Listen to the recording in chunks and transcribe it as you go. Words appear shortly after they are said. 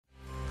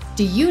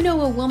Do you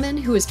know a woman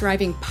who is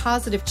driving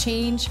positive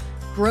change,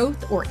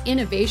 growth, or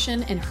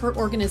innovation in her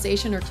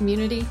organization or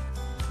community?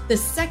 The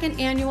second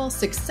annual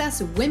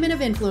Success Women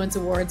of Influence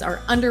Awards are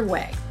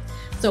underway.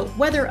 So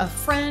whether a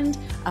friend,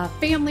 a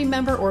family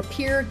member, or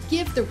peer,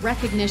 give the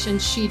recognition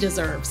she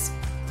deserves.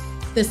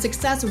 The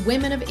Success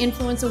Women of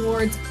Influence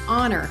Awards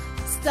honor,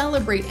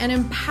 celebrate, and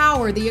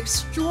empower the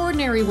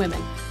extraordinary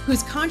women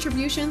whose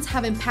contributions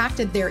have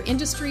impacted their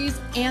industries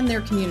and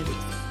their communities,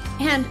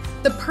 and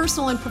the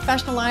personal and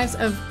professional lives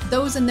of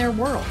those in their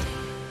world.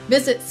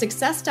 Visit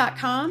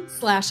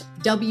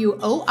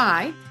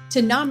success.com/WOI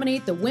to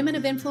nominate the women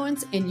of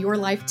influence in your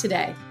life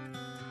today.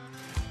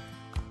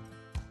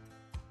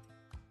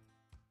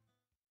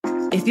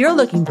 If you're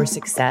looking for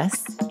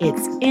success,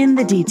 it's in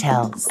the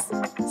details.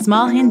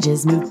 Small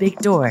hinges move big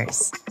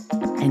doors.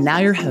 And now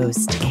your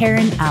host,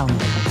 Karen Allen.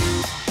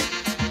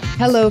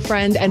 Hello,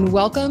 friend, and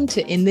welcome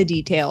to In the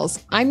Details.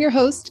 I'm your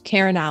host,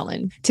 Karen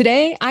Allen.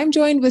 Today, I'm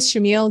joined with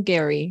Shamiel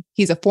Gary.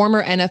 He's a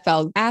former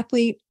NFL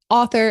athlete,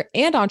 author,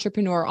 and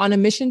entrepreneur on a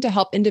mission to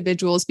help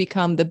individuals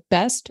become the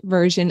best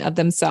version of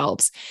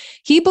themselves.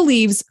 He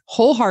believes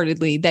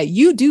wholeheartedly that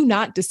you do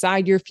not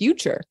decide your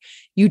future.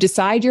 You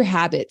decide your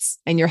habits,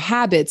 and your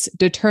habits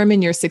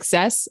determine your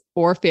success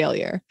or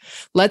failure.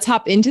 Let's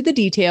hop into the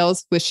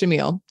details with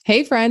Shamiel.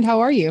 Hey, friend, how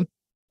are you?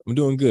 I'm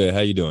doing good.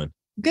 How you doing?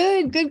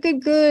 Good.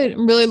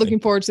 I'm really looking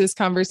forward to this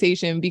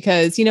conversation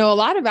because, a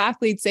lot of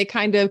athletes, they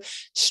kind of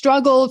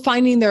struggle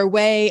finding their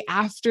way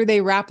after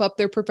they wrap up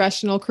their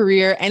professional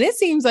career. And it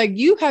seems like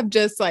you have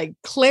just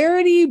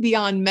clarity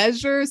beyond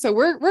measure. So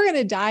we're going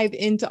to dive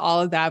into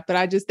all of that. But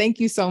I just thank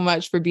you so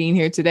much for being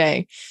here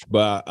today.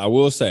 But I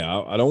will say,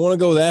 I don't want to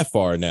go that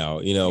far now.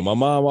 My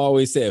mom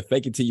always said,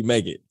 fake it till you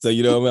make it. So,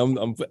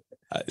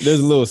 there's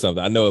a little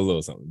something. I know a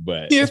little something,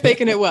 but you're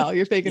faking it well.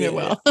 It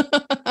well.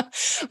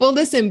 Well,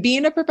 listen,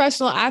 being a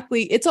professional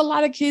athlete, it's a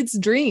lot of kids'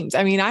 dreams.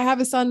 I mean, I have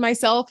a son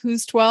myself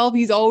who's 12.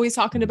 He's always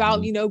talking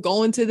about,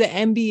 going to the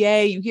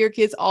NBA. You hear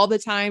kids all the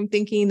time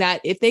thinking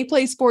that if they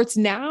play sports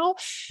now,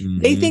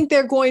 they think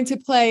they're going to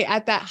play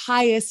at that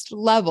highest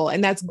level.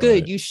 And that's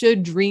good. Right. You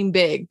should dream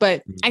big.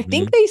 But I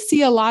think they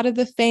see a lot of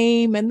the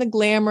fame and the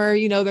glamour.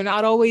 They're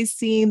not always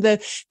seeing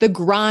the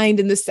grind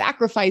and the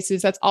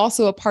sacrifices. That's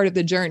also a part of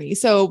the journey.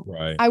 So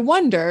I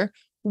wonder,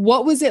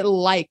 what was it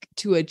like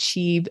to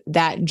achieve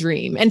that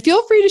dream? And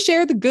feel free to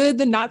share the good,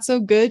 the not so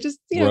good. Just,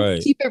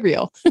 keep it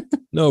real.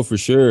 No, for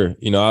sure.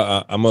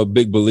 I'm a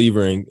big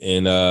believer in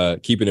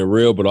keeping it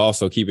real, but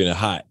also keeping it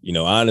hot,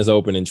 honest,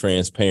 open, and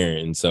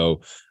transparent. And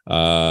so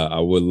I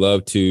would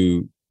love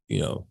to,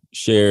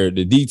 share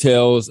the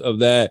details of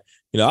that.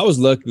 I was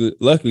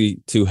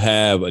lucky to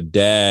have a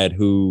dad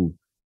who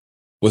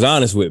was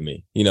honest with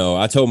me.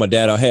 I told my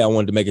dad, hey, I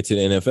wanted to make it to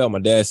the NFL. My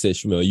dad said,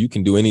 Shamiel, you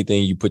can do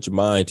anything you put your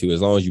mind to, as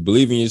long as you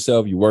believe in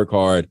yourself, you work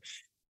hard,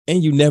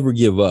 and you never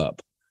give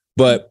up.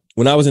 But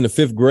when I was in the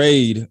 5th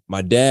grade,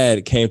 my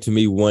dad came to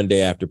me one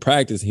day after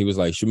practice. He was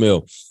like,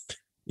 Shamiel,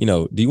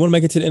 do you want to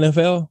make it to the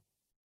NFL?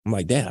 I'm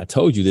like, Dad, I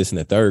told you this in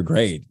the 3rd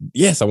grade.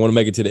 Yes, I want to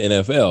make it to the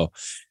NFL.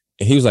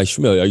 And he was like,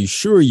 Shamiel, are you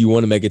sure you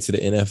want to make it to the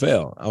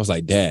NFL? I was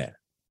like, Dad,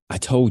 I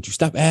told you,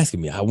 stop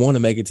asking me. I want to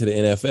make it to the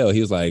NFL.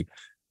 He was like,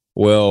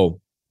 well,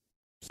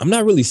 I'm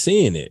not really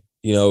seeing it.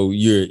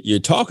 You're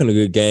talking a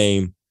good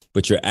game,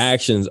 but your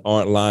actions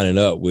aren't lining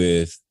up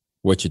with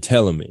what you're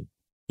telling me.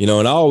 And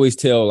I always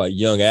tell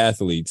young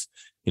athletes,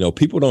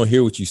 people don't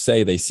hear what you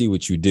say, they see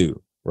what you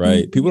do,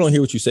 right? Mm-hmm. People don't hear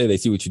what you say, they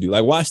see what you do.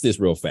 Watch this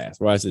real fast.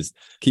 Watch this.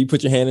 Can you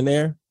put your hand in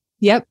there?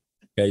 Yep.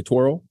 Okay,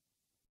 twirl.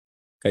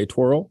 Okay,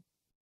 twirl.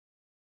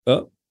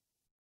 Up,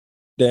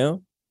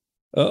 down,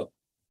 up,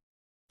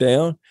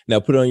 down. Now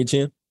put it on your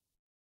chin.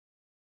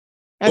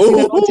 I've seen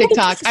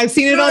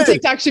it on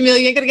TikTok. Shamiel.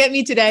 You ain't going to get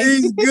me today.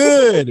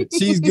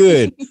 She's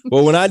good.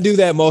 Well, when I do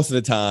that most of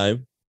the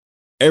time,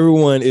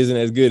 everyone isn't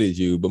as good as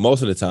you, but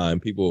most of the time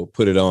people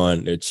put it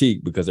on their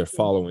cheek because they're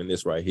following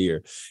this right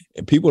here.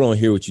 And people don't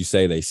hear what you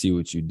say, they see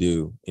what you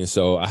do. And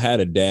so I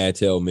had a dad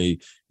tell me,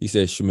 he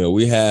said, Shamiel,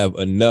 we have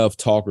enough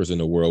talkers in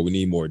the world. We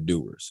need more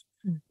doers.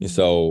 Mm-hmm. And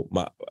so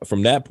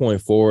from that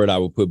point forward, I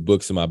would put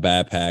books in my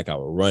backpack. I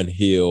would run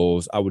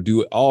hills. I would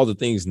do all the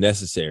things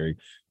necessary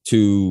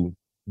to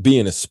be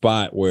in a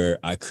spot where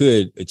I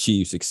could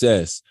achieve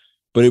success,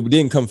 but it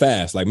didn't come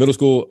fast. Middle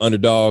school,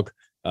 underdog,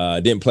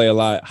 didn't play a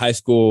lot. High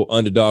school,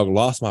 underdog,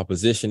 lost my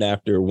position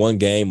after one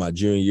game, my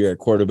junior year at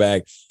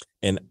quarterback.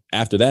 And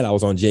after that, I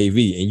was on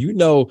JV. And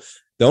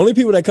the only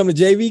people that come to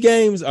JV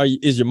games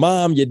is your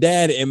mom, your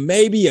dad, and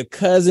maybe a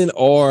cousin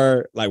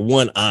or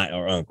one aunt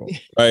or uncle,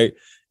 right?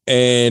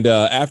 And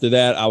after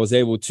that, I was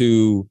able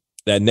to,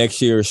 that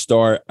next year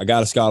start, I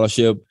got a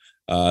scholarship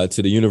to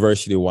the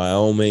University of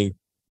Wyoming.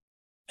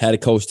 Had a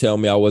coach tell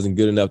me I wasn't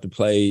good enough to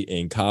play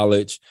in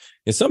college.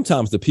 And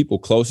sometimes the people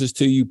closest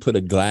to you put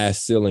a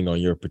glass ceiling on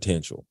your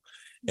potential.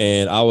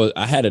 And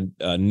I had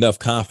enough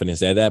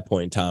confidence at that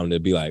point in time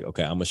to be like,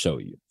 okay, I'm going to show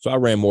you. So I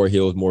ran more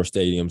hills, more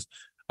stadiums,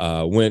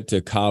 went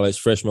to college,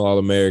 freshman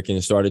All-American,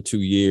 started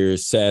 2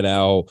 years, sat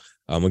out.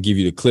 I'm going to give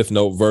you the Cliff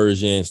Note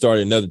version,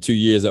 started another 2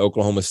 years at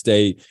Oklahoma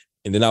State.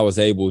 And then I was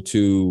able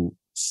to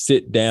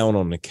sit down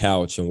on the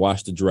couch and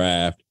watch the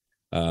draft.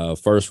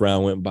 First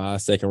round went by,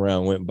 second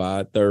round went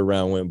by, third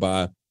round went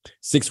by,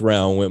 sixth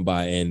round went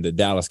by, and the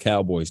Dallas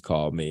Cowboys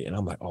called me. And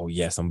I'm like, oh,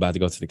 yes, I'm about to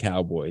go to the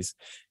Cowboys.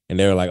 And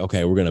they were like,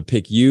 okay, we're going to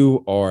pick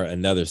you or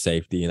another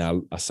safety.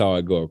 And I saw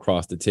it go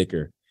across the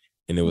ticker,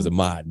 and it was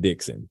Ahmad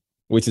Dixon,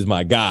 which is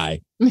my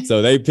guy.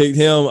 So they picked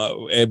him,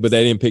 but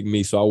they didn't pick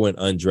me. So I went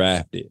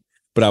undrafted.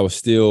 But I was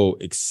still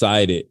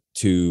excited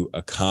to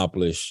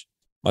accomplish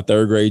my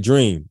third grade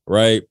dream,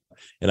 right?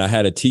 And I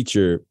had a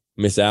teacher,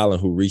 Miss Allen,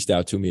 who reached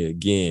out to me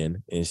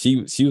again. And she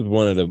was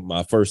one of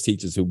my first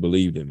teachers who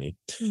believed in me.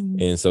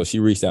 And so she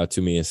reached out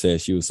to me and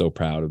said she was so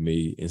proud of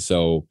me. And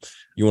so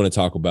you want to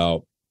talk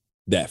about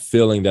that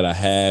feeling that I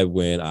had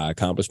when I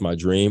accomplished my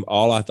dream?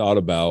 All I thought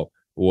about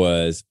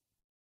was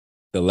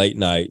the late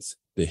nights,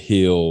 the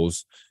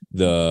hills,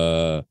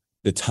 the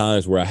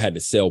times where I had to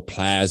sell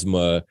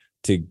plasma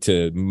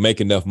to make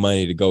enough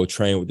money to go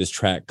train with this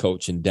track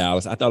coach in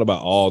Dallas. I thought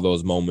about all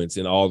those moments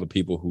and all the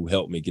people who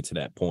helped me get to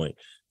that point.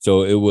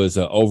 So it was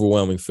an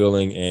overwhelming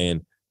feeling,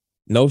 and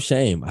no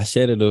shame, I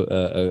shedded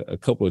a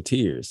couple of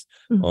tears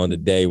on the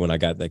day when I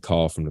got that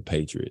call from the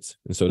Patriots.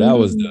 And so that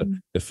was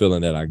the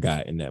feeling that I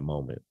got in that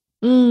moment.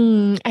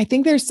 I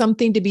think there's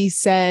something to be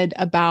said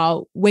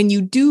about when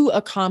you do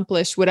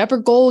accomplish whatever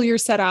goal you're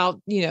set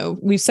out,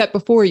 we've set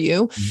before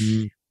you,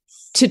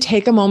 to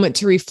take a moment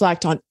to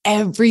reflect on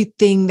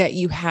everything that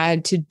you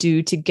had to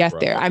do to get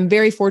there. I'm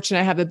very fortunate.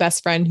 I have a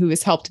best friend who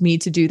has helped me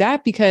to do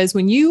that, because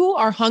when you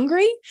are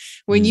hungry,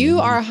 when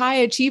you are a high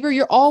achiever,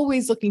 you're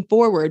always looking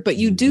forward, but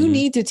you do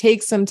need to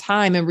take some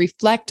time and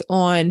reflect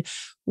on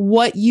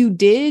what you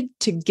did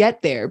to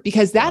get there,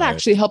 because that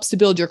actually helps to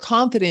build your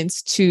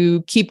confidence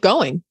to keep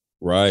going.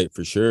 Right.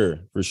 For sure.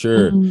 For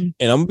sure. And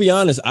I'm gonna be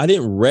honest, I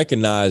didn't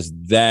recognize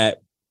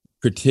that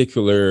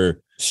particular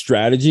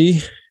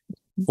strategy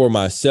for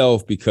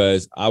myself,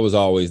 because I was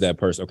always that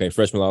person. Okay,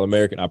 freshman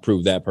All-American, I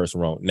proved that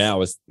person wrong.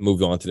 Now it's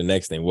moved on to the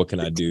next thing. What can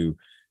I do?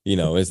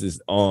 It's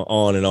just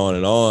on and on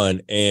and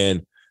on.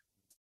 And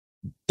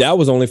that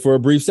was only for a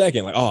brief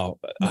second. Like,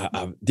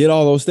 I did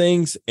all those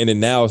things. And then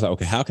now it's like,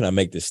 okay, how can I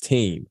make this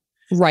team?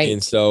 Right.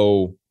 And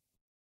so,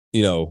 I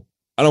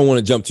don't want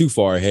to jump too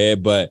far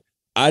ahead, but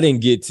I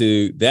didn't get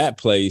to that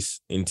place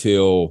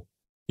until,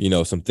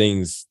 some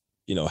things,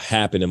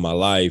 happened in my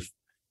life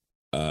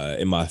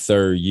in my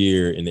third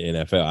year in the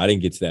NFL. I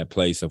didn't get to that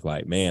place of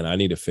like, man, I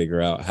need to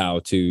figure out how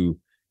to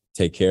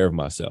take care of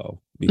myself,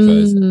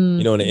 because, in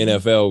the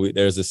NFL,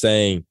 there's a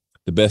saying,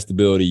 the best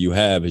ability you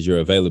have is your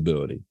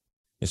availability.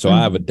 And so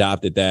I've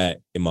adopted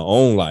that in my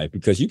own life,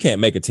 because you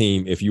can't make a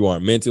team if you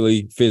aren't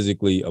mentally,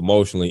 physically,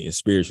 emotionally, and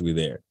spiritually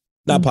there.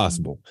 Not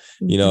possible,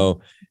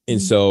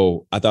 And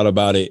so I thought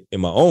about it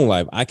in my own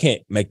life. I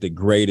can't make the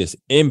greatest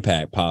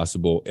impact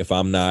possible if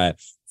I'm not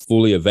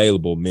fully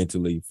available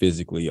mentally,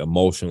 physically,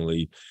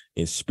 emotionally,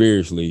 and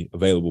spiritually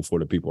available for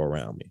the people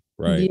around me.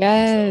 Right.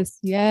 Yes.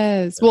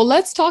 Yes. Well,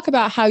 let's talk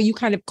about how you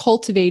kind of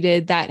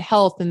cultivated that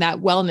health and that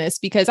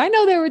wellness, because I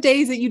know there were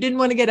days that you didn't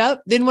want to get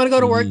up, didn't want to go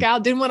to work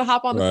out, didn't want to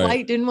hop on the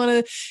flight, didn't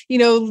want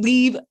to,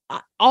 leave,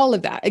 all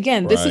of that.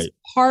 Again, this is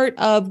part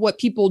of what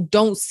people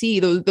don't see,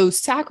 those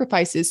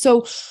sacrifices.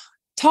 So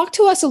talk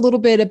to us a little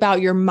bit about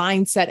your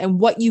mindset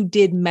and what you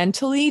did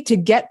mentally to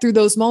get through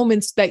those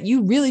moments that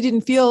you really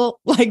didn't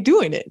feel like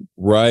doing it.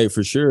 Right.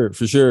 For sure.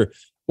 For sure.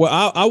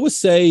 Well, I would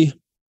say,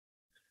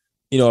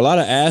 a lot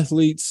of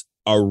athletes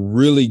are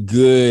really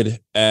good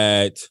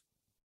at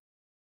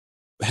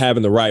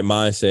having the right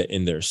mindset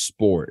in their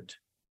sport,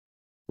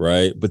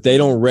 right? But they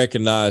don't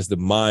recognize the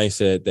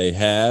mindset they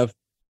have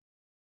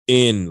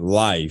in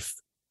life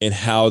and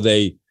how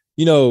they,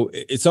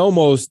 it's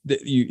almost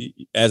that you,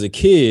 as a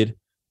kid,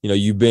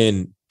 you've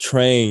been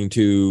trained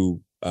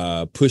to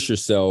push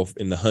yourself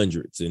in the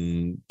hundreds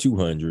and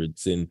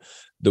 200s and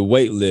the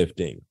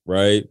weightlifting,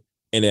 right?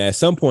 And at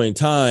some point in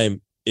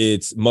time,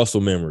 it's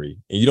muscle memory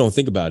and you don't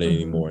think about it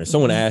anymore. And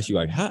someone asks you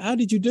like, how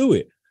did you do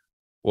it?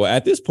 Well,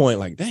 at this point,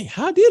 like, dang,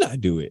 how did I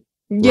do it?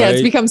 Yeah, right?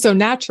 It's become so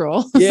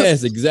natural.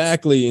 Yes,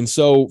 exactly. And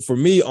so for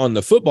me on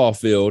the football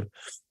field,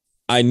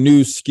 I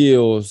knew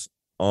skills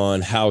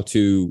on how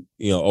to,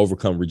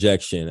 overcome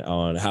rejection,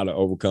 on how to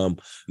overcome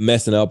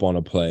messing up on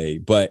a play.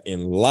 But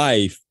in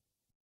life,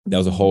 that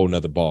was a whole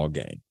nother ball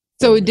game.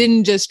 So it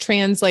didn't just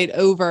translate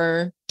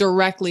over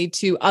directly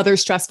to other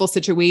stressful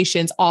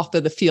situations off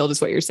of the field,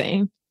 is what you're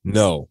saying?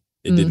 No,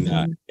 it did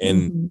not.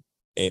 And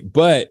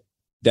but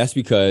that's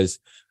because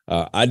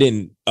I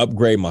didn't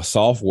upgrade my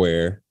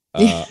software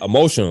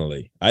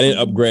emotionally. I didn't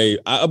upgrade.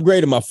 I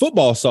upgraded my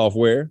football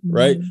software,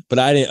 right? But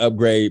I didn't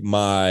upgrade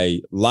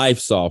my life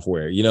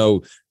software.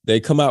 They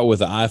come out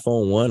with an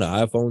iPhone 1,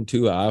 an iPhone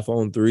 2, an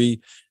iPhone 3.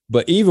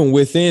 But even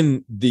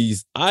within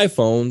these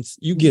iPhones,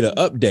 you get an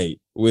update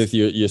with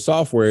your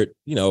software,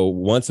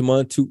 once a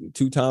month,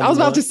 two times. I was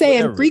about to say,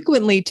 whatever. And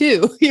frequently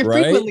too. You're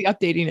frequently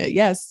updating it.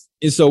 Yes.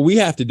 And so we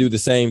have to do the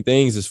same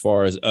things as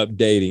far as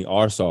updating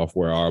our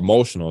software, our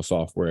emotional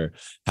software,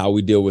 how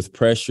we deal with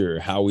pressure,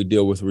 how we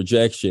deal with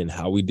rejection,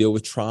 how we deal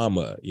with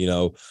trauma,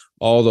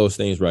 all those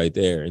things right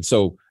there. And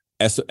so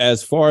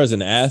as far as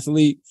an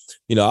athlete,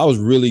 I was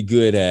really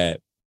good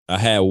I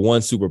had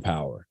one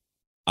superpower.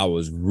 I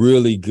was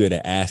really good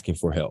at asking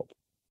for help.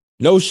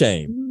 No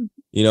shame.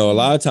 A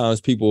lot of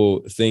times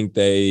people think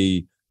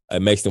it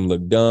makes them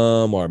look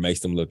dumb or it makes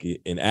them look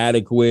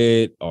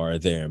inadequate or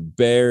they're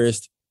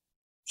embarrassed.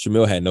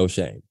 Shamiel had no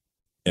shame.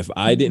 If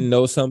I didn't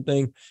know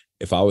something,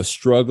 if I was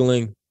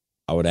struggling,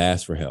 I would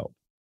ask for help.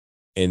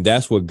 And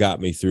that's what got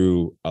me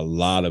through a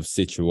lot of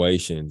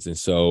situations. And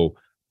so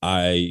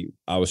I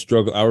was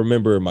struggling. I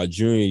remember my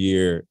junior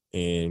year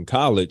in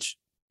college,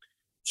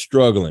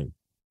 struggling,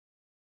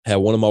 had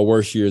one of my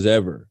worst years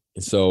ever.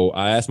 And so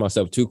I asked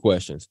myself 2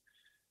 questions.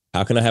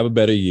 How can I have a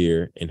better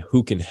year? And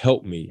who can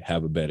help me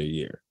have a better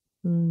year?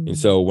 And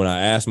so when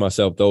I asked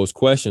myself those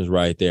questions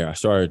right there, I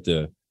started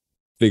to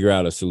figure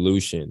out a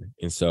solution.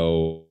 And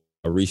so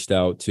I reached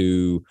out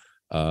to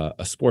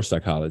a sports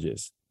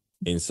psychologist.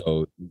 And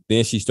so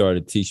then she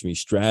started to teach me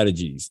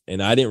strategies.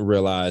 And I didn't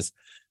realize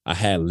I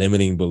had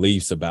limiting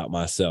beliefs about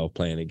myself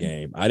playing a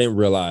game. I didn't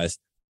realize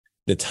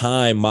the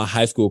time my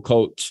high school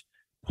coach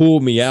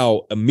pulled me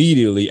out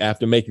immediately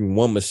after making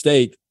one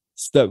mistake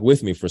stuck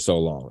with me for so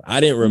long.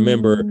 I didn't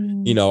remember,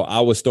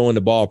 I was throwing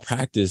the ball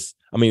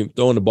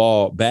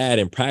bad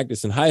in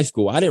practice in high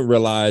school. I didn't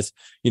realize,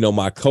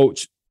 my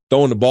coach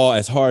throwing the ball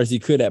as hard as he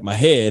could at my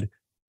head,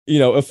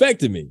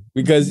 affected me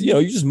because, you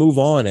just move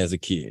on as a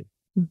kid.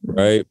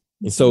 Right.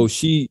 And so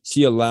she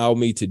allowed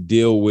me to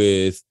deal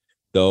with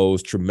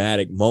those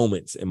traumatic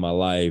moments in my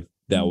life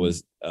that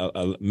was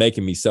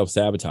making me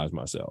self-sabotage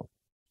myself.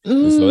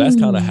 And so that's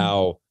kind of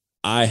how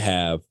I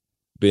have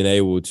been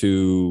able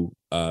to,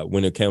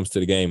 when it comes to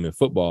the game in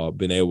football,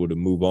 been able to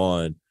move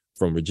on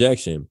from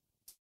rejection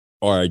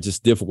or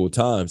just difficult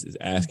times is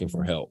asking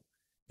for help.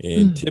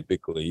 And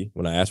typically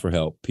when I ask for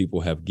help,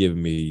 people have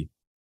given me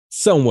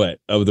somewhat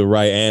of the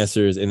right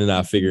answers, and then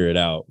I figure it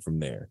out from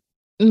there.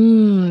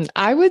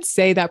 I would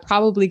say that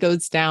probably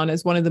goes down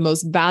as one of the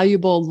most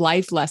valuable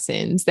life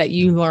lessons that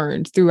you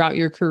learned throughout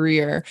your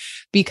career,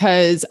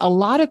 because a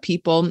lot of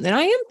people, and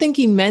I am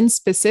thinking men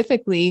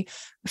specifically,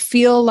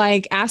 feel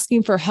like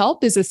asking for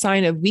help is a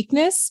sign of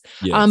weakness.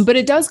 Yes. But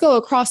it does go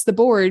across the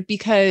board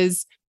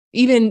because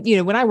even,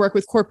 when I work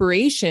with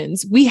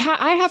corporations,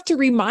 I have to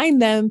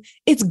remind them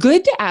it's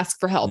good to ask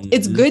for help.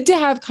 It's good to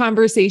have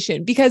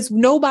conversation because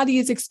nobody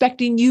is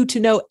expecting you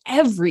to know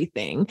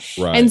everything.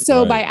 Right, and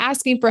so right. by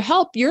asking for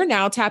help, you're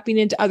now tapping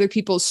into other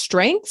people's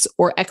strengths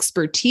or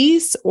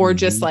expertise or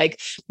just like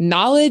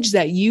knowledge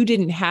that you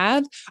didn't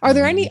have. Are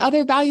there any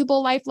other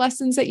valuable life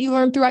lessons that you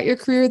learned throughout your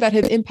career that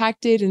have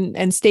impacted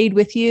and stayed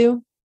with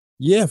you?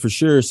 Yeah, for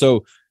sure.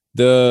 So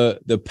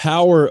the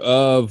power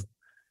of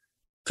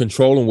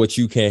controlling what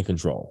you can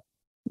control,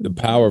 the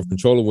power of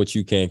controlling what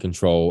you can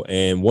control.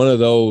 And one of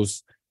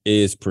those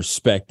is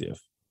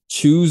perspective,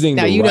 choosing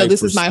now, the right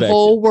this is my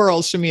whole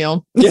world,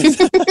 Shamiel. Yes.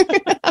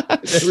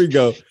 There we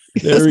go.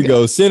 There we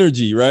go.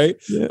 Synergy, right?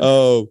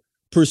 Yeah.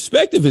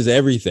 Perspective is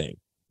everything,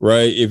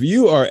 right? If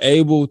you are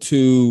able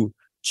to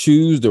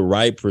choose the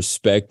right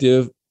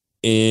perspective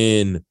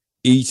in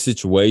each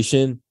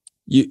situation,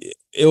 it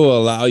will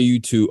allow you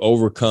to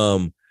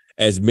overcome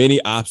as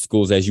many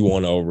obstacles as you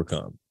want to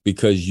overcome,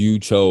 because you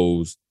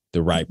chose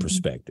the right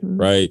perspective,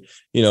 right?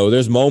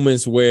 There's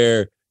moments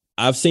where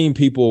I've seen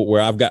people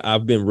where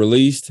I've been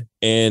released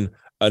and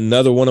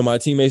another one of my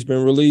teammates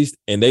been released,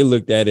 and they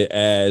looked at it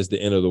as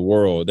the end of the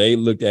world. They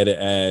looked at it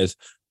as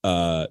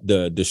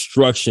the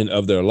destruction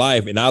of their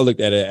life. And I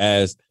looked at it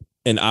as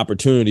an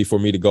opportunity for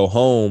me to go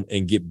home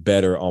and get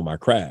better on my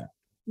craft.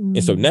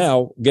 And so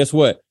now, guess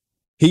what?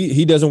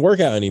 He doesn't work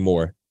out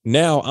anymore.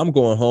 Now I'm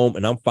going home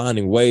and I'm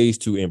finding ways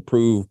to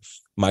improve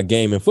my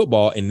game in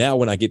football. And now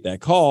when I get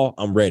that call,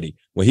 I'm ready.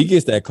 When he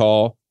gets that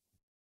call,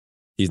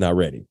 he's not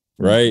ready.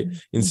 Right.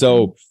 And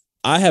so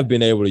I have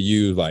been able to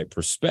use like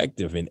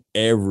perspective in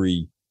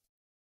every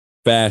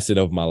facet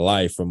of my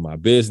life, from my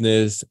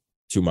business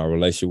to my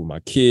relationship with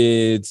my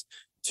kids,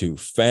 to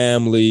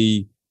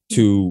family,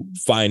 to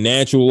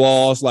financial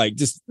loss, like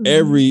just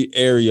every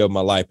area of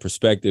my life.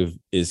 Perspective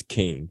is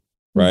king.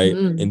 Right.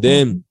 And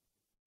then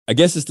I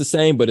guess it's the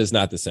same, but it's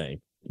not the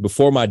same.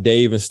 Before my day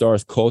even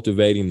starts,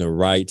 cultivating the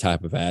right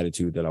type of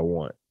attitude that I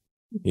want.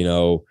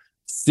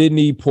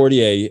 Sidney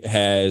Poitier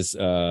has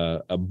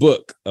a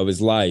book of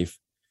his life.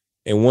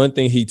 And one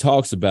thing he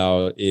talks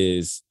about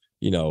is,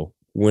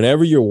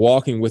 whenever you're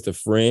walking with a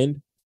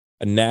friend,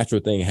 a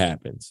natural thing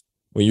happens.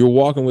 When you're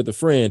walking with a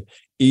friend,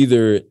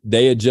 either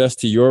they adjust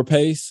to your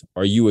pace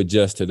or you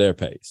adjust to their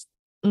pace.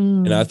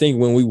 And I think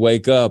when we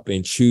wake up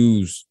and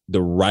choose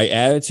the right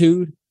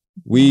attitude,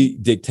 we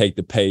dictate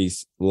the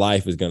pace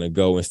life is going to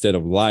go instead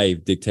of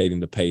life dictating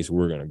the pace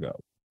we're going to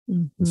go.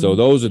 So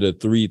those are the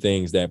 3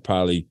 things that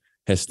probably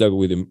has stuck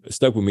with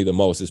me the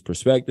most: is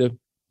perspective,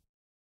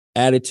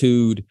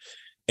 attitude,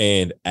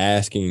 and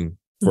asking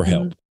for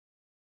help.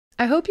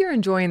 I hope you're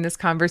enjoying this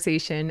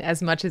conversation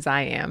as much as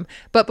I am.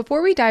 But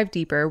before we dive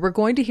deeper, we're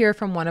going to hear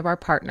from one of our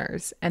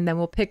partners, and then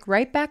we'll pick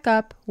right back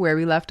up where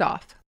we left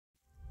off.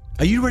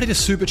 Are you ready to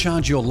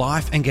supercharge your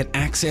life and get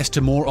access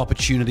to more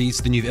opportunities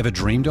than you've ever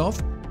dreamed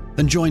of?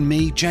 Then join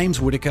me,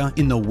 James Whitaker,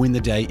 in the Win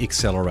the Day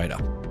Accelerator.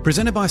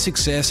 Presented by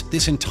Success,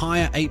 this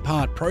entire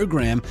 8-part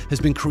program has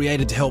been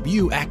created to help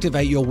you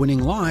activate your winning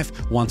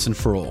life once and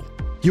for all.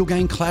 You'll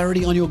gain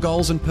clarity on your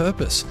goals and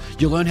purpose.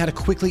 You'll learn how to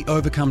quickly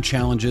overcome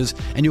challenges,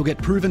 and you'll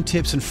get proven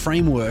tips and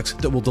frameworks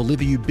that will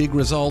deliver you big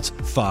results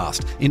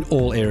fast in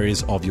all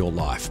areas of your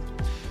life.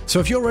 So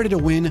if you're ready to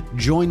win,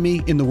 join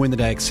me in the Win the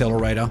Day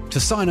Accelerator. To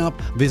sign up,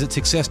 visit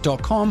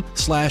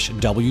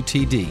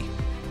success.com/WTD.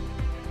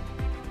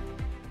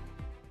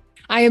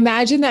 I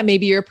imagine that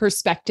maybe your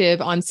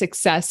perspective on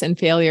success and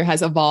failure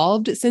has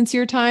evolved since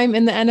your time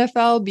in the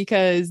NFL,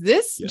 because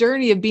this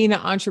journey of being an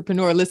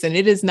entrepreneur, listen,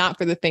 it is not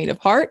for the faint of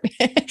heart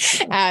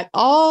at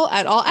all.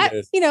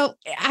 Yes.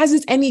 As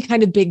is any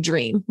kind of big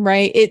dream,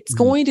 right? It's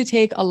going to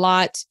take a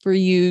lot for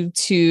you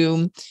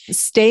to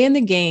stay in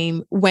the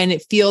game when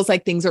it feels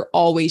like things are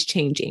always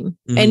changing.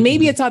 And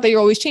maybe it's not that you're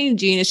always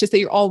changing, it's just that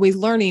you're always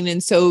learning.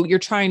 And so you're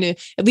trying to,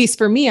 at least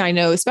for me, I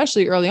know,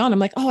 especially early on, I'm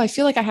like, oh, I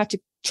feel like I have to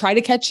try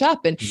to catch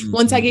up. And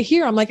once I get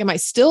here, I'm like, am I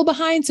still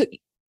behind? So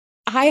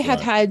I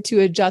have had to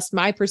adjust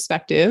my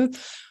perspective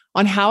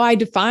on how I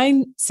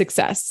define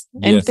success.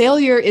 And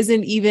failure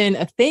isn't even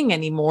a thing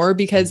anymore,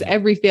 because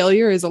every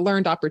failure is a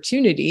learned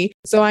opportunity.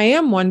 So I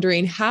am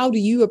wondering, how do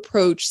you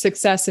approach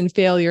success and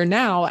failure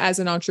now as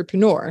an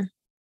entrepreneur?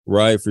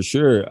 Right, for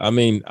sure. I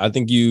mean, I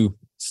think you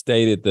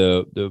stated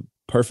the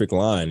perfect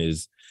line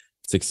is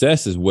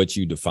success is what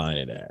you define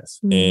it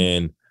as.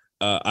 And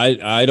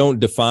I don't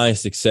define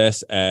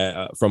success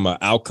from an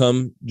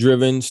outcome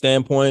driven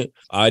standpoint.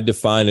 I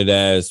define it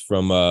as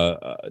from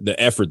the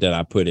effort that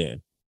I put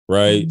in.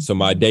 Right. So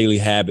my daily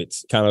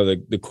habits, kind of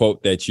the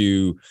quote that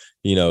you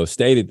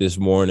stated this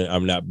morning,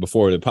 I'm not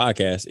before the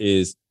podcast,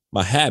 is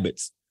my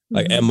habits.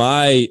 Like, am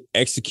I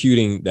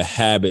executing the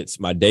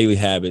habits, my daily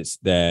habits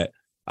that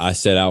I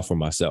set out for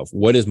myself?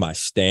 What is my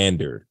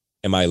standard?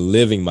 Am I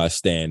living my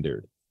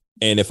standard?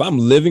 And if I'm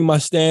living my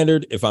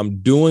standard, if I'm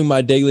doing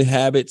my daily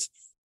habits,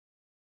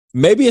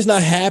 maybe it's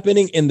not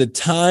happening in the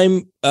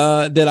time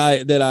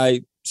that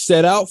I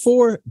set out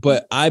for,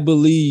 but I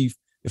believe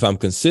if I'm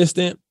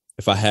consistent,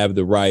 if I have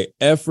the right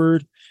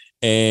effort,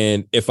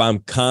 and if I'm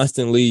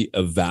constantly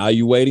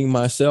evaluating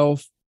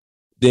myself,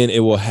 then it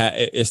will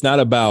it's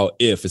not about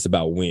if, it's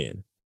about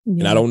when.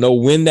 And I don't know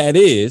when that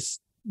is,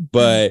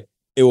 but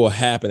it will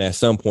happen at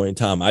some point in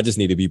time. I just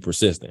need to be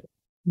persistent.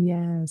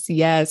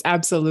 Yes,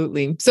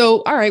 absolutely.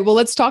 So, all right, well,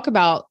 let's talk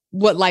about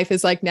what life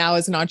is like now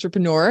as an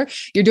entrepreneur.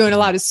 You're doing a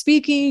lot of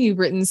speaking. You've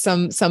written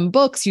some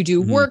books, you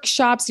do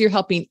workshops, you're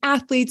helping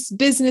athletes,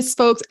 business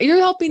folks, you're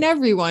helping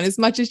everyone as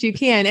much as you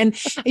can. And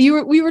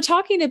we were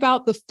talking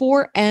about the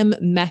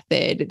 4M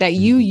method that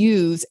you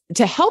use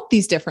to help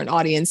these different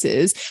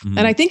audiences.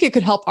 And I think it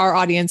could help our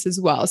audience as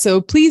well.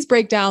 So please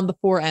break down the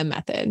 4M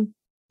method.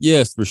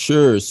 Yes, for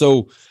sure.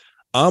 So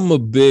I'm a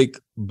big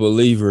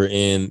believer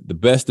in the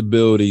best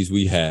abilities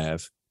we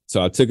have.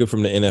 So I took it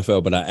from the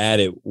NFL, but I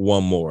added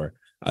one more.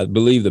 I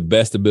believe the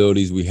best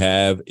abilities we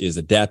have is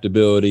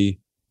adaptability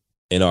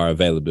and our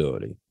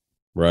availability,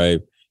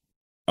 right?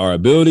 Our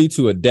ability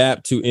to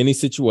adapt to any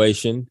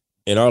situation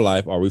in our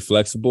life. Are we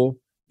flexible,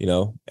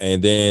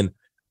 and then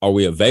are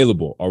we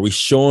available? Are we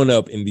showing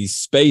up in these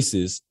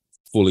spaces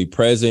fully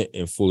present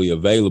and fully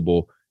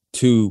available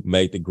to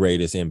make the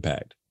greatest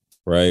impact,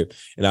 right?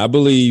 And I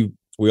believe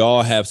we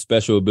all have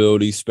special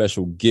abilities,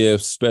 special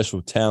gifts,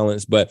 special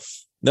talents, but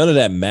none of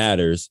that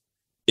matters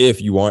if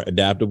you aren't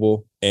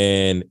adaptable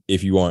and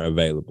if you aren't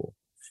available.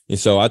 And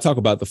so I talk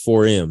about the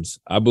 4 M's.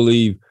 I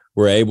believe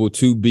we're able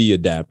to be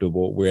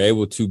adaptable. We're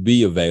able to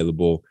be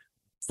available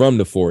from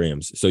the 4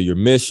 M's. So your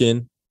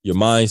mission, your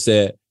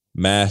mindset,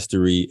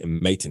 mastery, and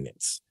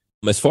maintenance.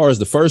 As far as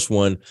the first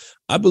one,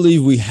 I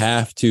believe we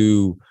have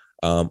to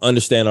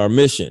understand our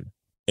mission.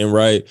 And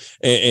right.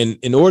 And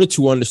in order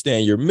to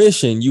understand your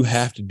mission, you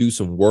have to do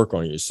some work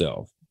on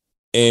yourself.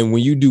 And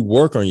when you do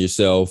work on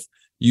yourself,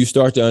 you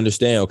start to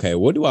understand, okay,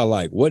 what do I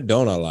like? What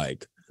don't I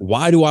like?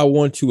 Why do I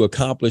want to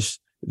accomplish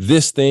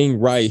this thing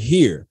right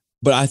here?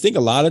 But I think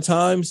a lot of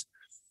times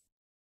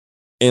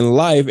in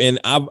life, and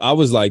I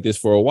was like this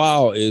for a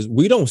while, is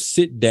we don't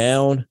sit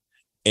down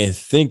and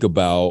think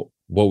about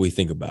what we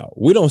think about.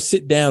 We don't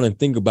sit down and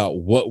think about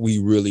what we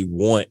really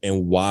want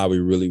and why we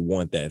really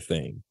want that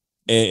thing.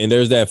 And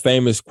there's that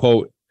famous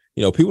quote,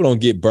 people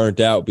don't get burnt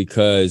out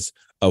because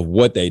of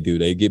what they do.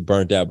 They get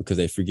burnt out because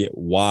they forget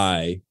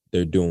why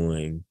they're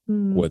doing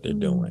what they're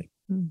doing.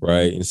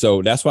 Right. And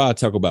so that's why I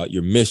talk about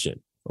your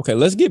mission. Okay,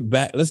 let's get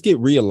back. Let's get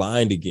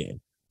realigned again.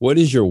 What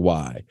is your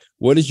why?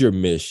 What is your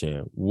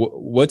mission?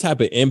 What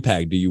type of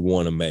impact do you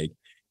want to make?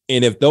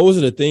 And if those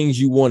are the things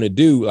you want to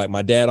do, like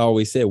my dad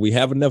always said, we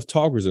have enough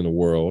talkers in the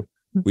world.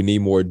 We need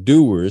more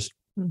doers.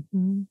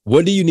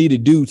 What do you need to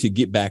do to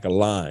get back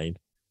aligned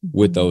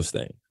with those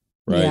things?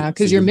 Right. Yeah,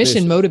 because your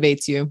mission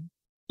motivates you.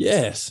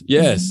 Yes.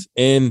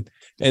 And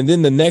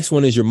then the next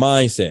one is your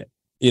mindset.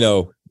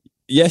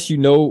 Yes,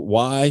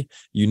 why,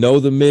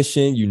 the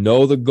mission,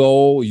 the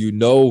goal,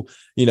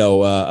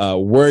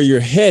 where you're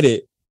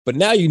headed, but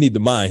now you need the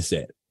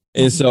mindset.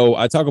 And so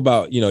I talk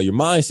about, your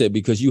mindset,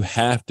 because you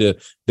have to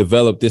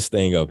develop this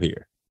thing up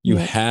here. You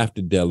have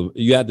to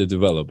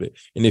develop it.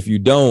 And if you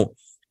don't,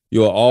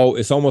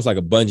 it's almost like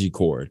a bungee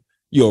cord.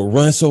 You'll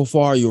run so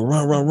far, you'll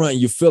run.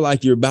 You feel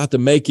like you're about to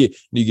make it,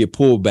 and you get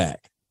pulled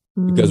back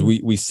because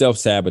we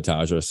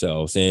self-sabotage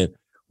ourselves, and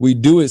we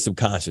do it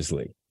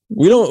subconsciously.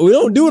 We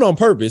don't do it on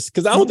purpose,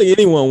 because I don't think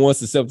anyone wants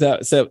to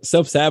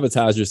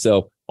self-sabotage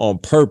yourself on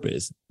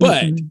purpose,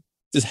 but it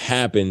just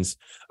happens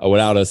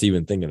without us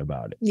even thinking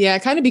about it. Yeah,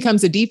 it kind of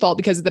becomes a default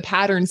because of the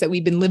patterns that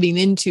we've been living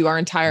into our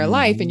entire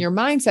life. And your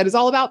mindset is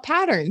all about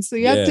patterns. So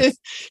you have to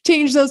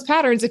change those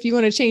patterns if you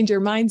want to change your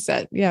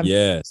mindset. Yeah.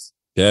 Yes,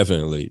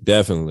 definitely.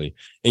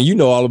 And you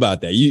know all about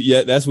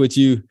that. That's what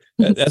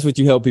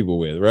you help people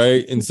with,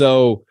 right? And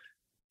so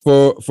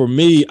for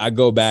me, I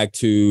go back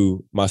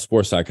to my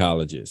sports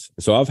psychologist.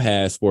 So I've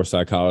had sports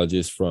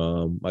psychologists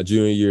from my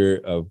junior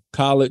year of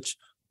college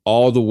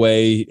all the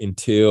way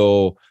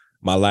until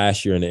my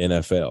last year in the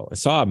NFL. And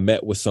so I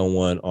met with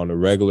someone on a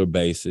regular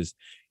basis.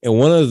 And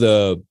one of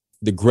the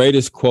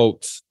greatest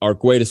quotes or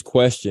greatest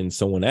questions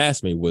someone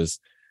asked me was,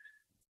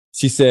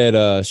 she said,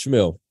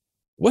 Shamiel,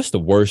 what's the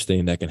worst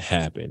thing that can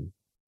happen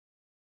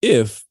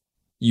if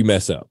you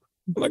mess up?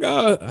 I'm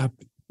like,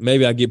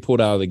 maybe I get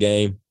pulled out of the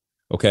game.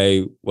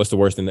 Okay, what's the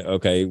worst thing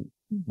that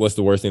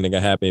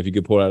can happen if you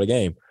get pulled out of the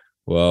game?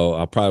 Well,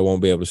 I probably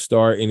won't be able to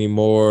start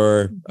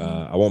anymore.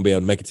 I won't be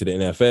able to make it to the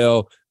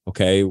NFL.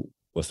 Okay,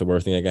 what's the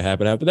worst thing that can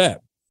happen after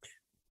that?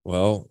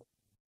 Well,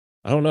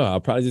 I don't know.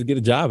 I'll probably just get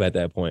a job at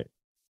that point.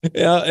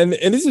 And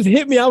this just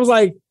hit me. I was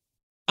like,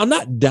 I'm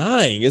not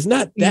dying. It's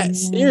not that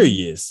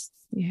serious.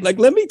 Yeah. Like,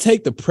 let me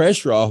take the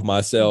pressure off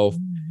myself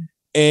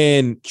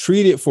and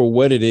treat it for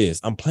what it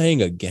is. I'm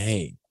playing a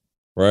game,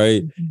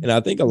 right? And I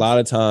think a lot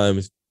of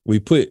times we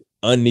put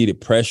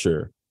unneeded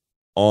pressure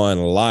on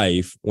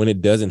life when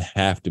it doesn't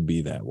have to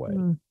be that way,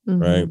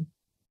 right?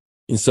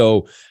 And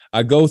so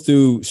I go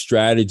through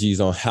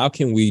strategies on how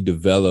can we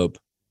develop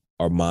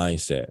our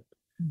mindset?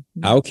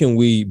 How can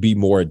we be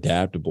more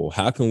adaptable?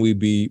 How can we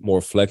be more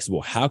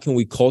flexible? How can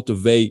we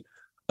cultivate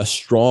a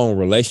strong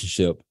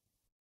relationship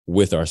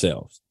with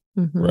ourselves,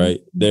 right?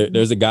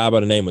 There's a guy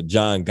by the name of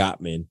John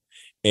Gottman,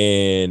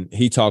 and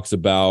he talks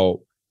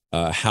about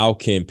how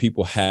can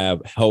people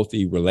have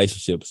healthy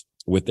relationships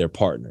with their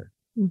partner,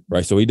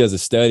 right? So he does a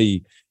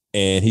study,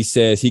 and he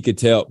says he could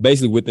tell,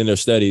 basically within their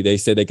study, they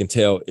said they can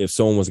tell if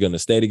someone was going to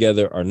stay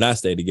together or not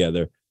stay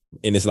together.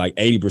 And it's like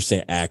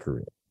 80%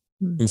 accurate.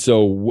 And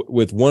so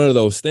with one of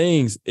those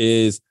things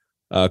is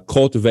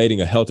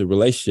cultivating a healthy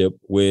relationship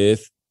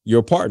with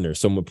your partner,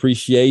 some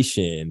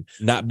appreciation,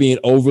 not being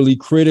overly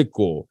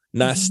critical,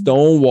 not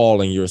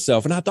stonewalling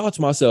yourself. And I thought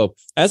to myself,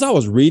 as I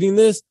was reading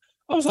this,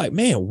 I was like,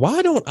 man,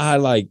 why don't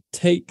I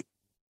take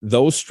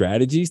those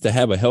strategies to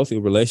have a healthy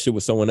relationship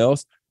with someone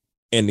else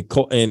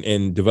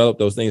and develop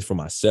those things for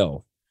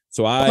myself?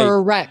 So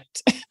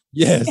Correct.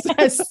 Yes.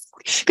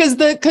 Because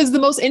the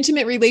most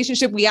intimate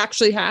relationship we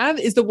actually have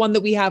is the one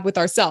that we have with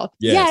ourselves.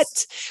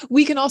 Yet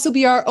we can also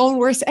be our own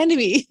worst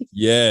enemy.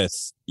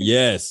 Yes.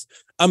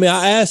 I mean,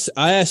 I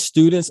ask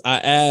students, I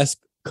ask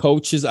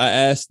coaches, I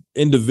ask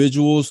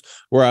individuals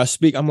where I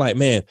speak. I'm like,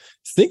 man,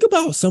 think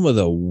about some of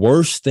the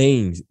worst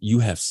things you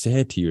have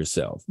said to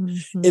yourself.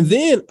 And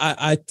then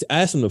I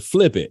ask them to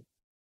flip it.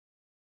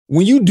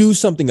 When you do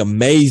something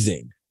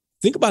amazing,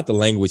 think about the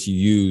language you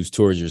use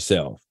towards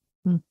yourself.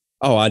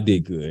 Oh, I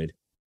did good.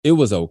 It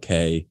was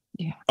okay.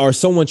 Yeah. Or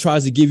someone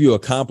tries to give you a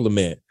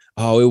compliment.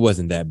 Oh, it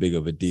wasn't that big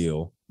of a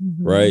deal.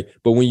 Right.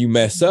 But when you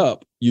mess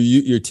up,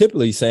 you're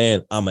typically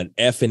saying, I'm an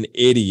effing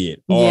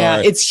idiot. Or,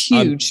 it's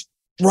huge.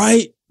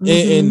 Right.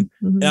 And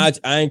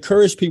I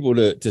encourage people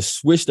to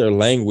switch their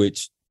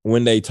language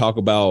when they talk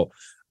about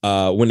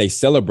when they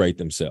celebrate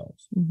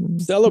themselves.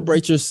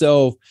 Celebrate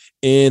yourself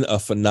in a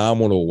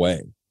phenomenal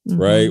way.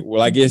 Right.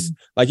 Well, it's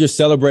like you're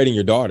celebrating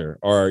your daughter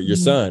or your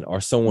son or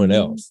someone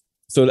else.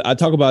 So I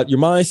talk about your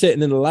mindset,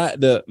 and then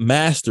the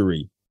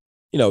mastery,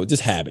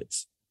 just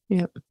habits.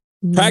 Yep.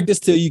 Practice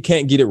till you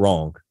can't get it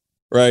wrong.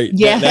 Right.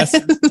 Yeah.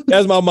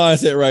 That's my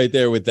mindset right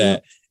there with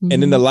that.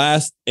 And then the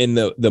last and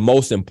the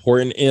most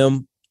important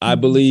M, I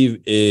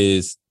believe,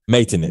 is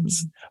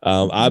maintenance.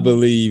 I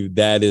believe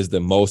that is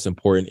the most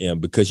important M,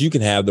 because you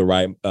can have the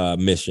right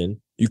mission.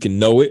 You can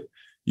know it.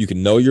 You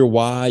can know your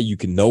why. You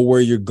can know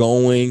where you're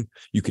going.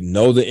 You can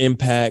know the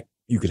impact.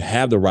 You could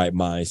have the right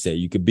mindset.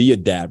 You could be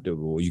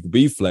adaptable. You could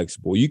be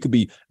flexible. You could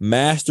be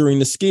mastering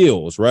the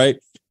skills, right?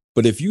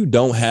 But if you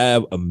don't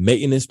have a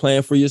maintenance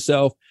plan for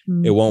yourself,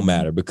 it won't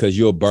matter, because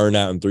you'll burn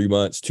out in 3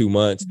 months, 2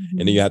 months, and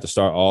then you have to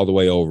start all the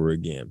way over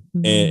again.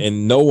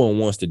 And no one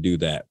wants to do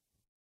that.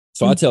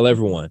 So I tell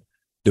everyone,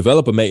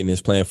 develop a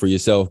maintenance plan for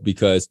yourself,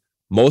 because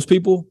most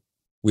people,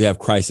 we have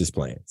crisis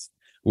plans.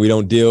 We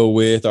don't deal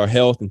with our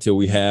health until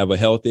we have a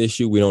health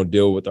issue. We don't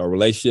deal with our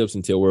relationships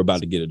until we're about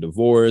to get a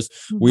divorce.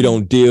 We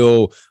don't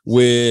deal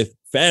with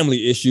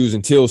family issues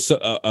until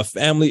a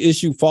family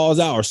issue falls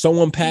out or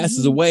someone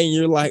passes away and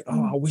you're like,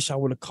 oh, I wish I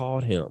would have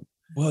called him.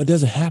 Well, it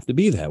doesn't have to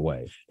be that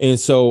way. And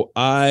so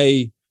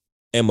I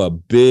am a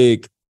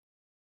big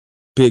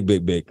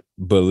big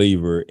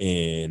believer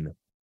in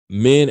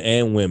men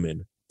and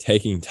women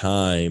taking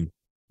time,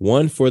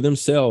 one for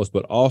themselves,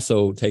 but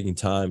also taking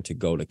time to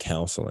go to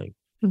counseling.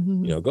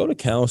 Go to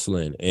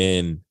counseling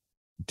and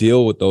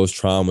deal with those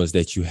traumas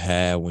that you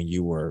had when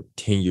you were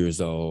 10 years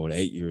old,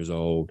 8 years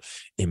old,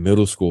 in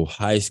middle school,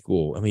 high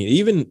school. I mean,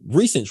 even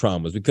recent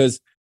traumas, because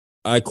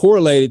I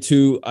correlated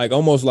to I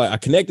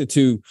connected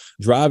to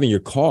driving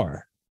your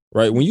car,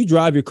 right? When you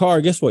drive your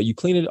car, guess what? You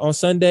clean it on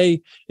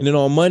Sunday, and then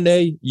on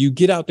Monday, you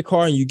get out the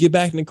car and you get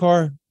back in the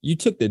car. You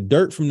took the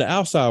dirt from the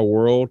outside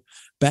world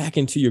back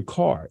into your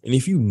car. And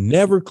if you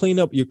never clean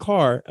up your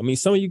car, I mean,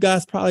 some of you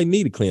guys probably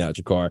need to clean out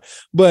your car,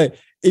 but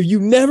if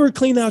you never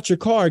clean out your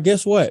car,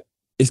 guess what?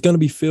 It's going to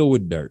be filled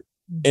with dirt.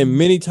 And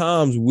many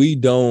times we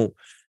don't,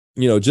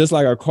 just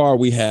like our car,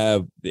 we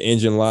have the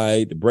engine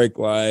light, the brake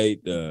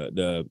light,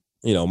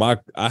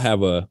 I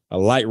have a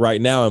light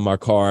right now in my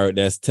car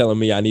that's telling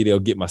me I need to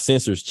get my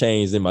sensors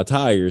changed in my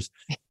tires.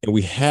 And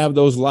we have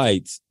those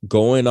lights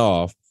going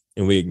off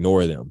and we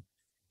ignore them.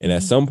 And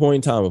at some point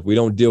in time, if we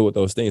don't deal with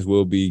those things,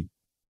 we'll be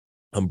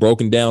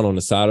broken down on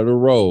the side of the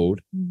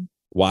road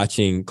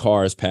watching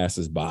cars pass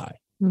us by.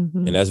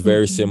 And that's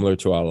very similar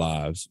to our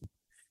lives.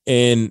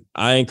 And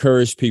I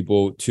encourage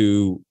people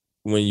to,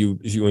 when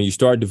you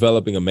start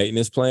developing a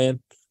maintenance plan,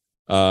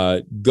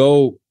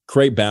 go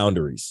create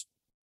boundaries.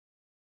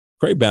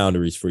 Create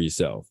boundaries for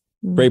yourself.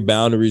 Create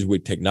boundaries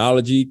with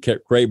technology.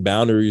 Create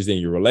boundaries in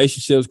your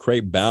relationships.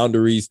 Create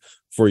boundaries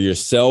for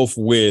yourself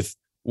with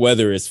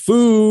whether it's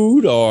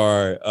food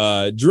or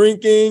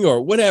drinking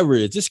or whatever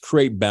it is. Just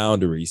create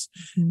boundaries.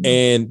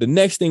 And the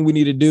next thing we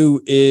need to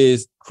do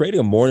is create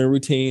a morning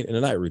routine and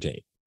a night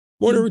routine.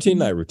 Morning routine,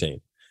 night routine.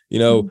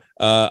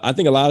 I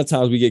think a lot of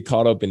times we get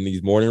caught up in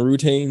these morning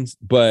routines,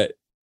 but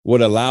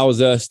what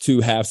allows us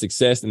to have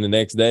success in the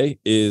next day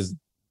is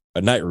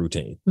a night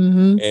routine.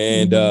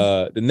 And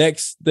the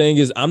next thing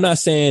is, I'm not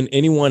saying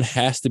anyone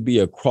has to be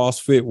a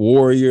CrossFit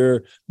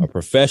warrior, a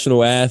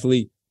professional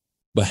athlete,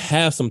 but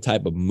have some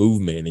type of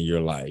movement in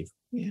your life.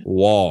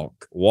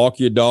 Walk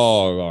your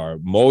dog or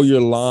mow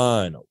your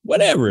lawn, or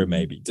whatever it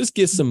may be. Just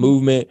get some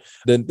movement.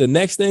 The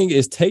next thing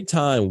is take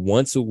time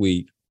once a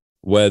week,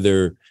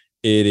 whether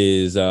it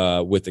is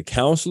with a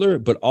counselor,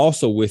 but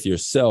also with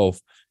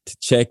yourself, to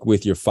check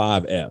with your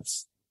 5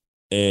 F's.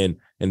 And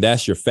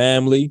that's your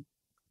family,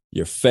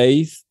 your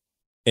faith,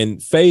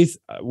 and faith,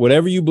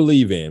 whatever you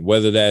believe in,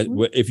 whether that,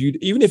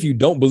 even if you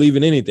don't believe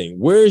in anything,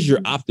 where's your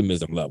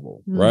optimism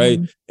level, right?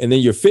 And then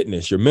your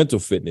fitness, your mental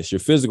fitness, your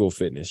physical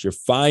fitness, your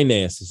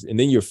finances, and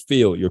then your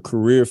field, your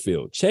career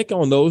field. Check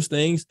on those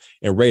things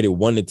and rate it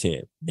 1 to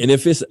 10. And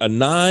if it's a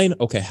 9,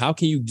 okay, how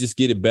can you just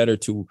get it better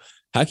to,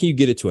 how can you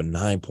get it to a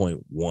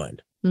 9.1,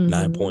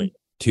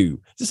 9.2,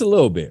 just a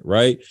little bit,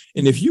 right?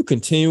 And if you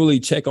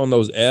continually check on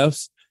those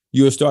F's,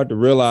 you'll start to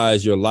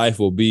realize your life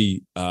will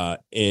be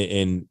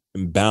in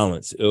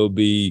balance. It'll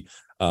be,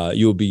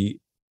 you'll be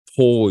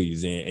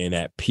poised and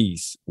at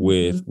peace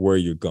with where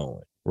you're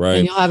going, right?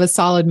 And you'll have a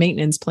solid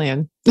maintenance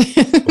plan.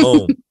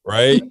 Boom,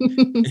 right?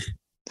 And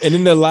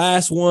then the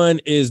last one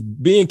is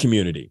being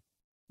community.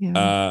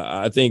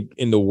 I think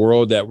in the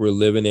world that we're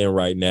living in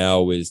right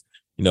now is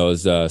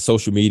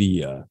social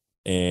media,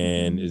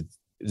 and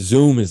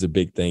Zoom is a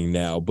big thing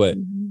now, but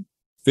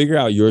figure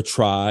out your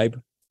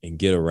tribe and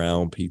get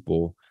around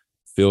people,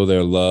 feel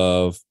their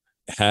love,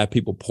 have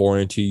people pour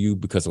into you,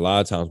 because a lot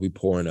of times we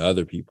pour into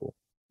other people.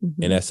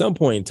 And at some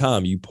point in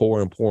time, you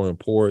pour and pour and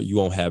pour, you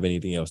won't have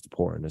anything else to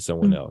pour into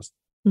someone else.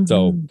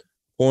 So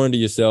pour into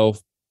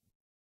yourself.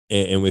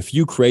 And if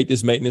you create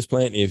this maintenance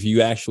plan, if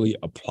you actually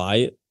apply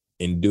it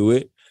and do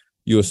it,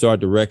 you'll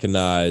start to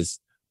recognize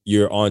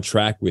you're on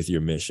track with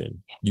your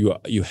mission.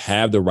 You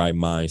have the right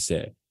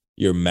mindset.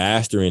 You're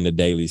mastering the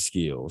daily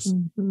skills.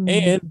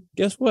 And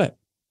guess what?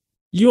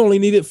 You only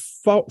needed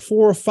 4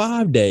 or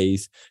 5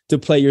 days to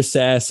play your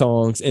sad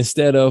songs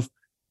instead of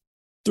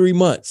 3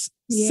 months,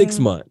 6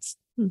 months,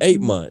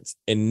 8 months.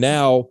 And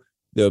now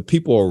the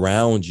people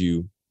around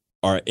you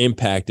are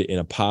impacted in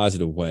a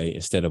positive way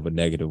instead of a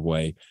negative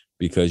way,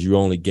 because you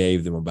only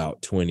gave them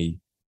about 20,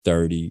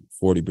 30,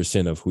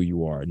 40% of who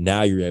you are.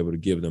 Now you're able to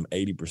give them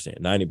 80%,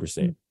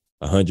 90%,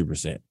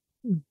 100%.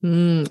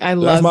 I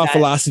love that's my that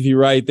philosophy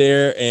right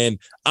there. And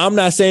I'm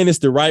not saying it's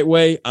the right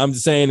way. I'm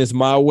just saying it's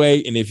my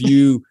way. And if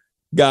you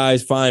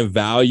guys find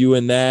value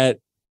in that,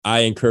 I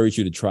encourage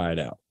you to try it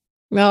out.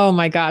 Oh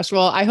my gosh.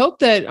 Well, I hope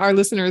that our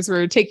listeners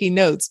were taking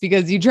notes,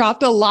 because you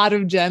dropped a lot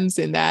of gems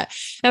in that.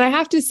 And I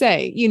have to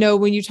say,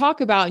 when you talk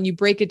about and you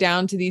break it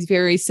down to these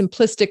very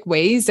simplistic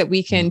ways that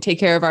we can take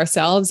care of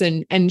ourselves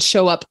and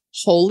show up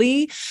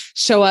wholly,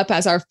 show up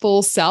as our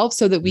full self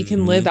so that we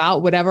can live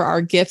out whatever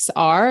our gifts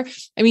are.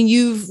 I mean,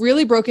 you've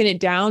really broken it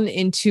down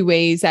into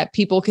ways that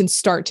people can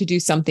start to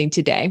do something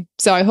today.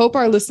 So I hope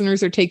our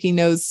listeners are taking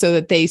notes so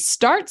that they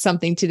start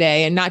something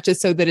today, and not just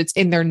so that it's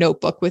in their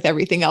notebook with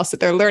everything else that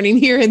they're learning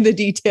here in the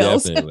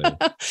details. Definitely.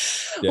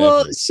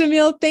 Well,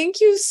 Shamiel, thank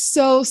you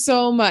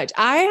so much.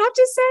 I have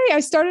to say, I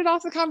started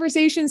off the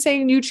conversation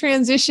saying you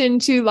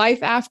transitioned to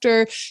life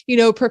after,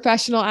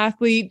 professional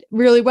athlete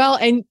really well.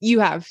 And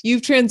you've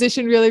transitioned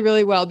transition really,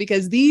 really well,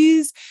 because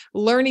these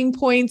learning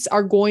points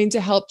are going to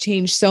help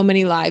change so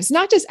many lives,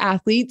 not just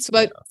athletes,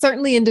 but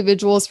certainly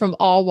individuals from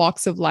all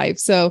walks of life.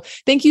 So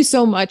thank you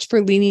so much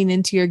for leaning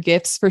into your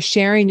gifts, for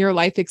sharing your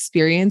life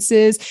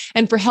experiences,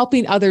 and for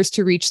helping others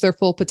to reach their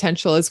full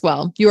potential as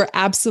well. You are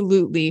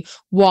absolutely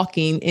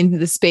walking into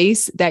the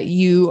space that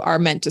you are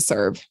meant to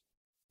serve.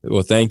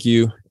 Well, thank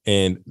you.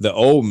 And the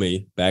old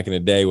me back in the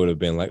day would have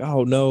been like,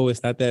 oh, no,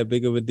 it's not that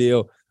big of a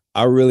deal.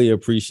 I really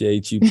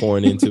appreciate you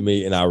pouring into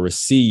me, and I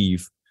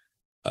receive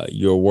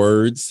your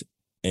words.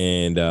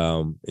 And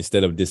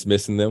instead of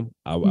dismissing them,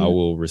 I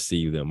will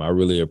receive them. I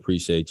really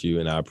appreciate you.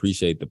 And I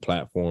appreciate the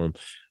platform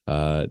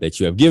that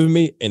you have given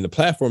me, and the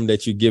platform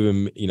that you've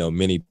given,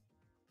 many.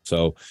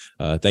 So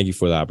thank you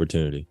for the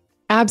opportunity.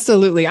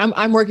 Absolutely.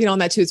 I'm working on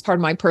that too. It's part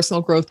of my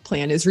personal growth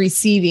plan, is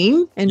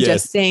receiving and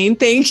just saying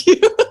thank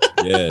you.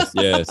 Yes.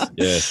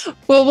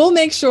 Well, we'll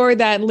make sure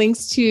that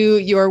links to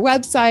your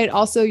website,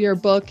 also your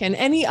book, and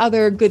any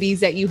other goodies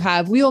that you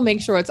have, we will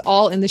make sure it's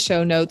all in the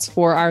show notes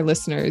for our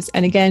listeners.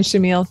 And again,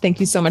 Shamiel, thank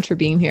you so much for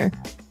being here.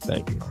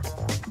 Thank you.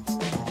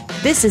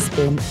 This has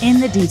been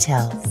In the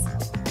Details.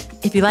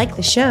 If you like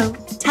the show,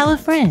 tell a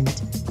friend.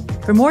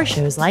 For more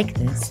shows like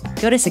this,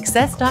 go to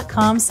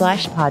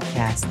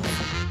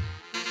success.com/podcast.